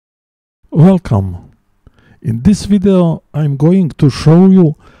Welcome! In this video I'm going to show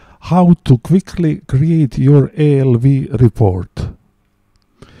you how to quickly create your ALV report.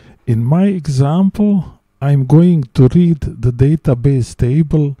 In my example, I'm going to read the database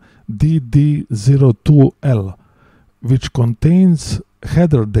table DD02L, which contains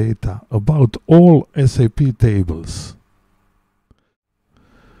header data about all SAP tables.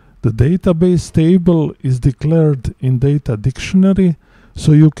 The database table is declared in Data Dictionary,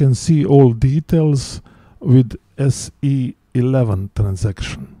 so you can see all details with SE11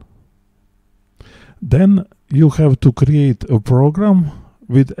 transaction. Then you have to create a program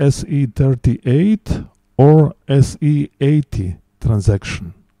with SE38 or SE80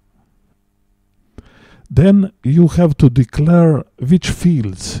 transaction. Then you have to declare which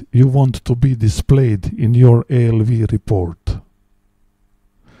fields you want to be displayed in your ALV report.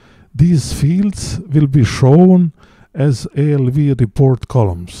 These fields will be shown as ALV report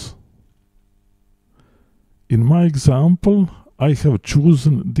columns. In my example, I have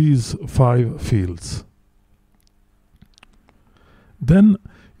chosen these 5 fields. Then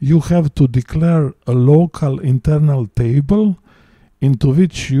you have to declare a local internal table into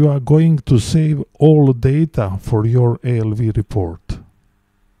which you are going to save all data for your ALV report.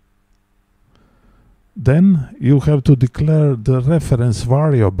 Then you have to declare the reference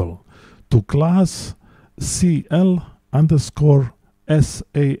variable to class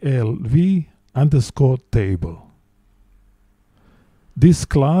CL_SALV_table. This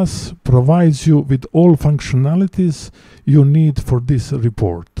class provides you with all functionalities you need for this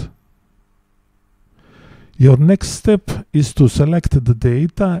report. Your next step is to select the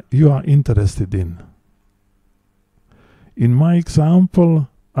data you are interested in. In my example,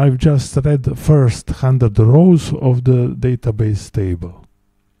 I've just read the first 100 rows of the database table.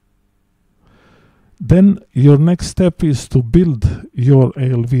 Then your next step is to build your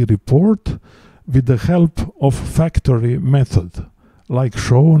ALV report with the help of factory method, like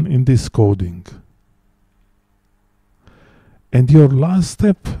shown in this coding. And your last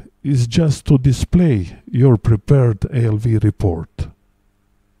step is just to display your prepared ALV report.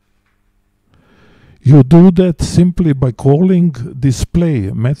 You do that simply by calling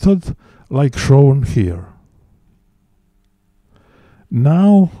display method, like shown here.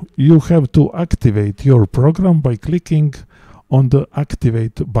 Now you have to activate your program by clicking on the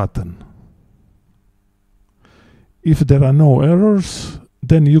Activate button. If there are no errors,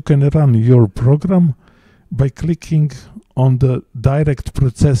 then you can run your program by clicking on the Direct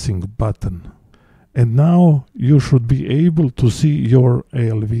Processing button. And now you should be able to see your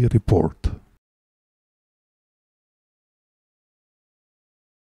ALV report.